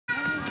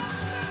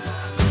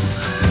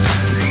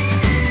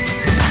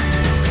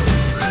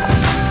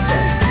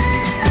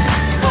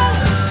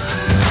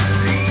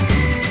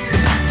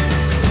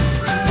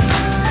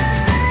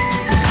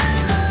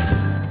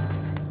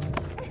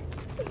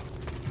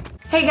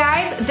Hey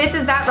guys, this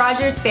is That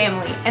Rogers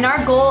Family, and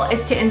our goal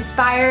is to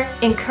inspire,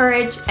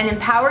 encourage, and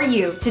empower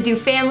you to do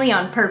family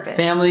on purpose.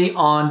 Family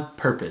on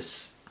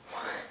purpose.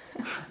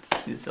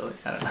 It's silly,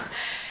 I don't know.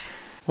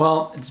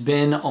 Well, it's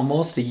been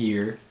almost a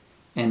year,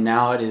 and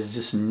now it is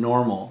just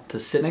normal to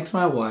sit next to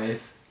my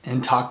wife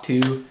and talk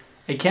to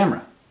a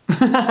camera.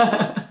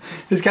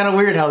 It's kind of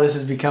weird how this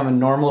has become a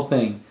normal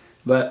thing,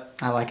 but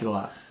I like it a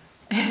lot.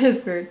 It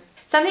is weird.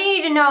 Something you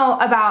need to know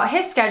about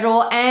his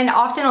schedule, and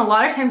often a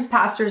lot of times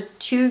pastors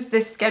choose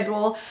this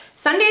schedule.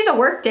 Sunday's a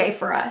work day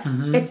for us.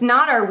 It's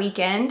not our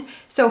weekend.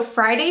 So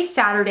Friday,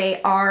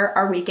 Saturday are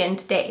our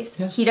weekend days.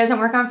 Yeah. He doesn't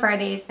work on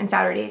Fridays and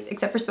Saturdays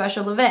except for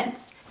special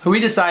events. So we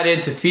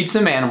decided to feed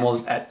some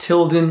animals at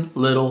Tilden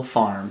Little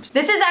Farm.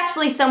 This is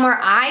actually somewhere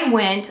I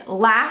went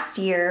last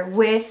year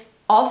with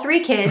all 3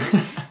 kids.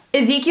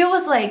 Ezekiel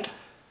was like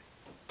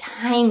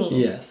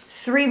tiny. Yes.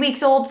 3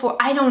 weeks old,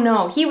 I don't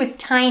know. He was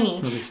tiny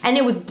and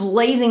it was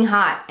blazing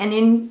hot. And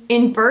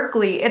in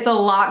Berkeley, it's a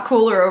lot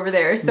cooler over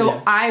there. So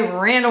yeah. I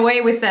ran away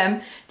with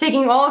them,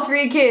 taking all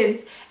 3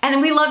 kids.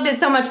 And we loved it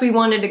so much we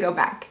wanted to go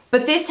back.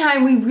 But this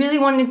time we really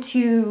wanted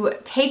to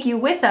take you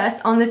with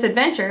us on this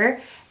adventure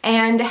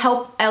and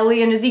help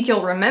Ellie and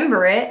Ezekiel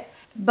remember it.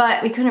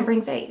 But we couldn't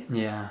bring Faith.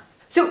 Yeah.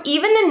 So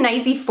even the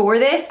night before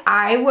this,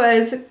 I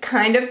was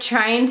kind of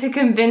trying to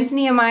convince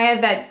Nehemiah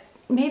that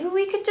maybe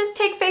we could just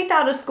take Faith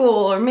out of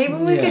school, or maybe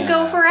we could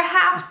go for a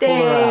half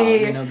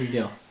day. No big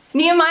deal.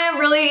 Nehemiah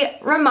really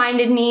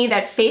reminded me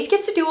that Faith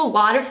gets to do a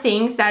lot of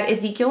things that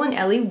Ezekiel and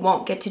Ellie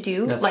won't get to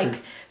do, like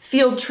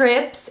field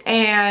trips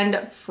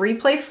and free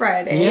play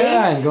Friday.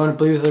 Yeah, and going to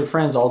play with her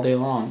friends all day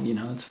long. You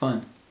know, it's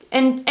fun.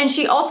 And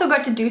she also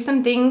got to do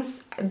some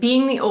things,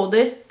 being the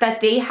oldest,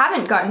 that they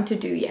haven't gotten to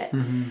do yet.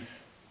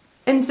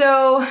 And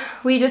so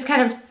we just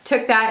kind of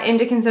took that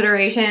into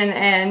consideration,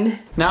 and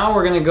now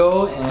we're gonna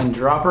go and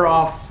drop her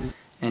off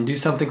and do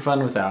something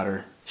fun without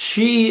her.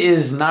 She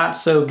is not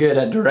so good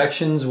at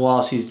directions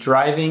while she's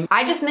driving.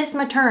 I just missed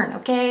my turn,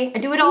 okay? I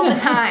do it all the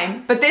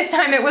time, but this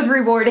time it was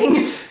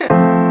rewarding.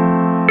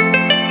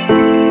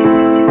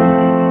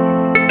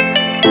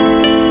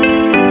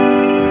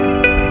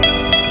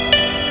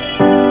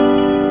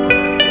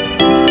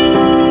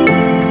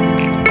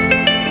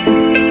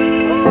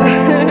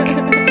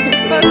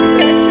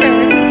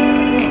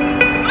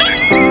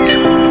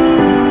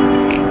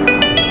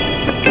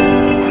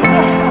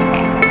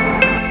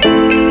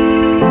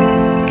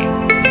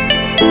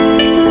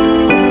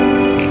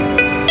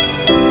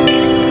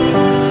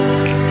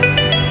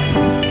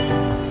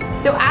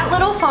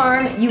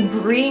 You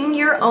bring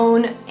your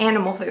own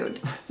animal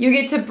food. You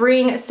get to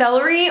bring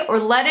celery or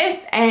lettuce,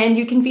 and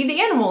you can feed the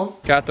animals.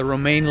 Got the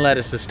romaine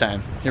lettuce this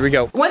time. Here we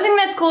go. One thing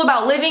that's cool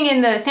about living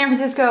in the San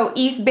Francisco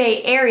East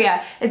Bay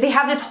area is they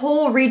have this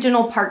whole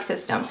regional park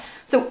system.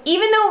 So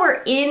even though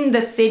we're in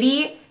the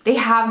city, they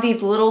have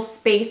these little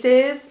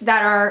spaces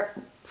that are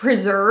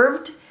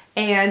preserved,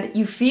 and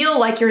you feel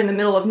like you're in the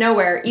middle of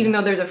nowhere, even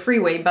though there's a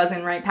freeway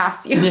buzzing right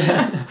past you.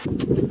 Yeah.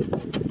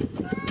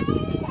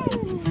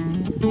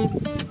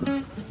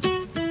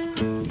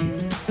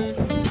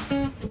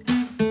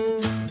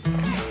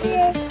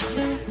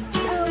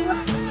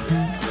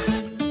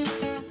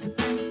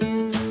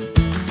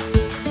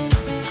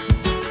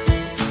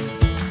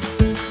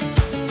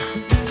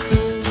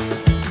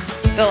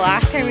 The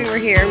last time we were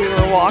here, we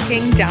were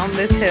walking down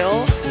this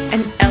hill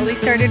and Ellie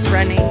started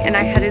running, and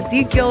I had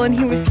Ezekiel and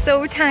he was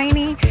so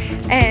tiny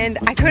and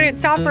I couldn't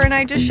stop her, and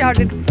I just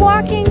shouted,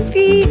 "Walking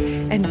feet,"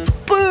 and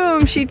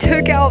boom, she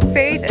took out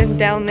Faith and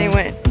down they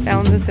went,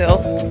 down this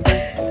hill.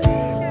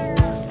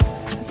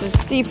 It's a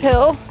steep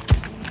hill.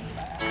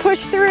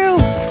 Push through.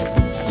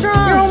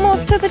 Strong. You're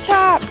almost to the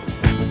top.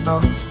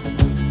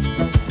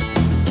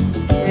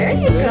 There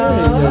you go.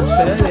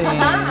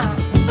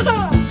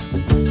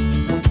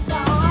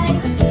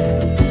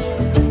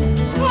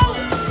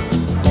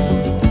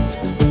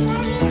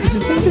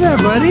 Look at that,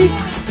 buddy.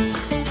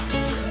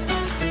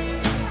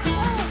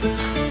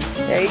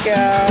 There you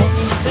go.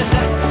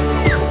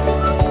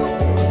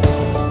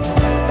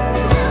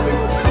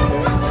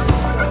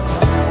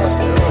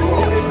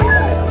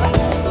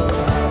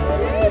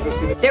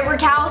 There were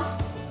cows.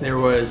 There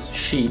was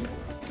sheep.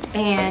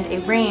 And a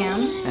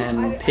ram.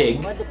 And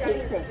pig.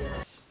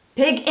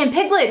 Pig and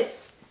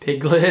piglets.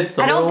 Piglets,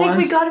 the I don't little think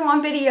ones? we got them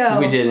on video.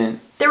 We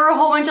didn't. There were a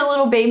whole bunch of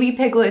little baby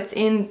piglets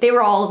they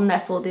were all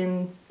nestled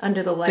in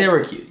under the light. They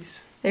were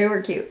cuties. They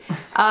were cute.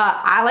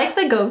 I like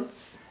the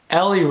goats.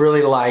 Ellie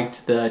really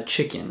liked the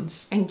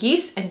chickens. And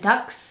geese and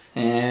ducks.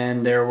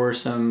 And there were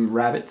some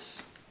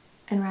rabbits.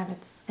 And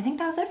rabbits. I think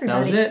that was everybody. That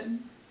was it.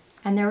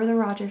 And there were the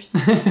Rogers.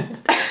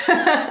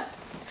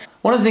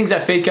 One of the things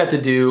that Faith got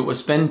to do was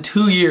spend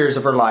 2 years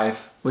of her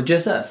life with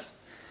just us.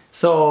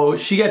 So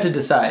she got to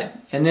decide.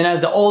 And then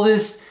as the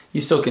oldest,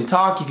 you still can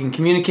talk, you can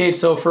communicate.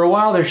 So for a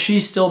while there,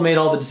 she still made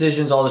all the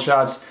decisions, all the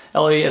shots.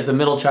 Ellie, as the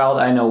middle child,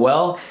 I know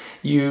well,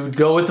 you'd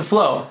go with the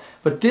flow.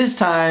 But this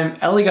time,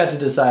 Ellie got to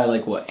decide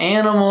like what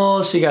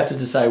animals, she got to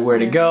decide where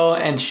to go,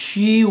 and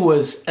she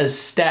was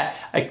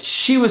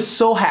she was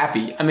so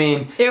happy. I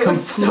mean, it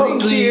was so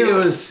cute. It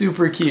was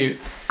super cute.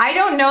 I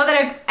don't know that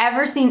I've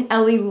ever seen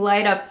Ellie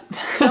light up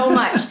so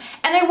much.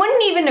 And I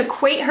wouldn't even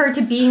equate her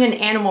to being an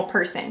animal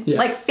person. Yeah.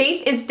 Like,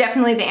 Faith is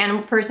definitely the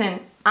animal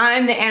person.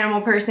 I'm the animal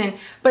person.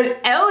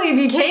 But Ellie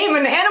became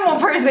an animal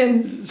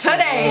person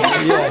today.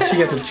 Yeah, she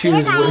got to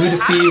choose who to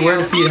feed, where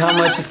to feed, how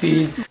much to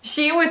feed.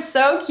 She was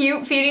so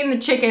cute feeding the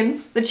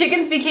chickens. The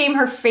chickens became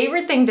her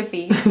favorite thing to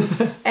feed.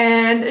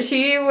 And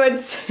she would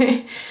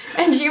say,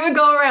 and she would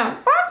go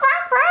around bark,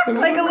 bark, bark,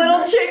 like a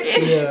little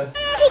chicken. Yeah.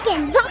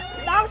 Chicken, bark,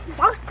 bark,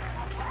 bark.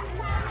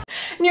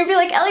 And you'd be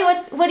like, Ellie,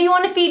 what do you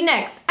want to feed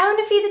next? I want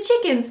to feed the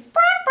chickens.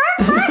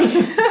 Bark, bark,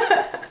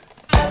 bark.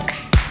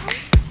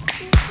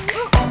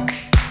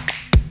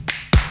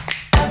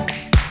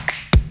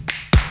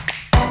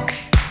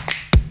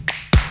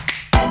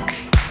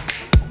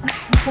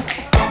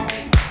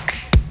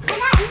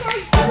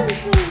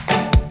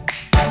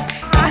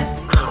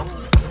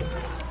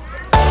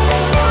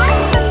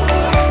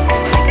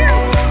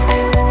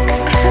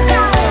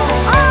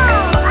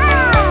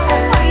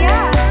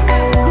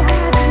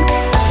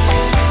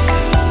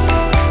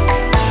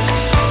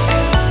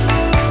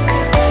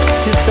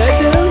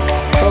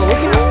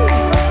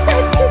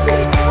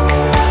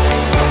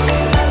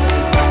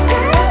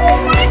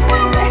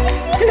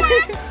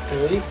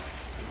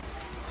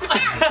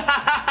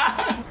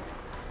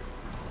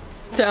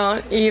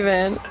 Don't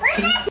even.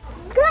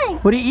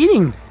 Good. What are you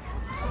eating?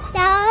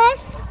 Salad.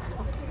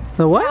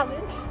 The what?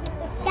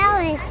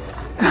 Salad.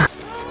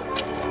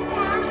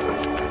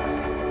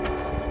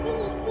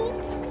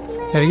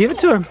 Gotta give it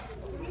to her.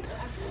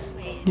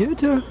 Give it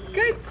to her.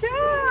 Good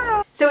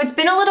job. So it's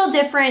been a little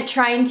different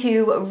trying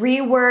to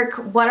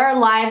rework what our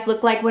lives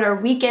look like, what our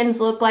weekends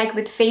look like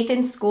with Faith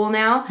in school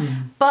now.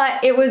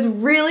 But it was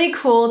really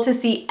cool to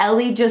see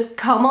Ellie just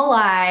come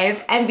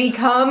alive and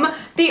become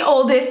the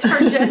oldest for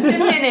just a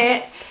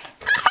minute.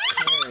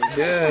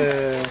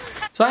 Good.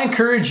 So I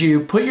encourage you,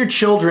 put your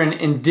children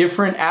in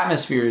different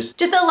atmospheres.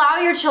 Just allow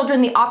your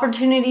children the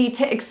opportunity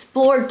to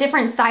explore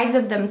different sides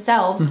of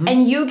themselves,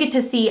 and you get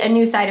to see a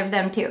new side of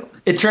them too.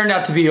 It turned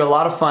out to be a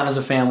lot of fun as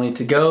a family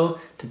to go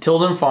to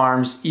Tilden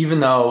Farms,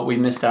 even though we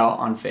missed out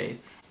on Faith.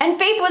 And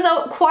Faith was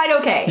quite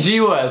okay. She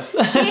was.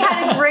 She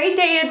had a great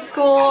day at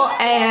school,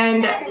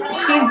 and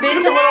she's been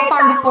to Little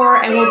Farm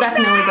before, and we'll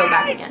definitely go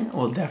back again.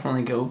 We'll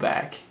definitely go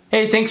back.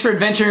 Hey, thanks for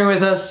adventuring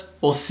with us.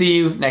 We'll see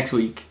you next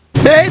week.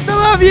 Faith, I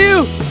love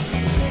you!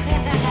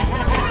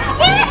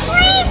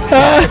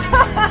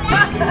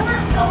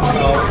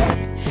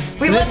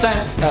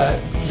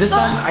 This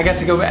time I got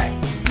to go back.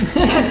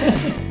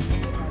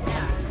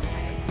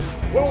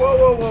 Whoa, whoa,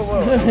 whoa, whoa,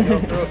 whoa.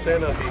 Don't throw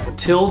sand on people.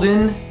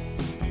 Tilden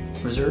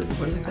Reserve?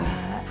 What is it called?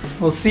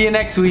 We'll see you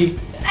next week.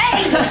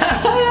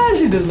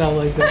 She does not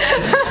like that.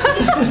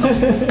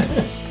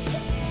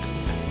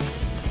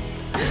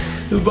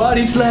 The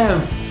body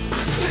slam.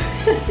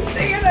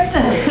 See you next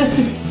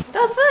week.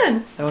 That was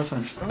fun. That was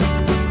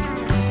fun.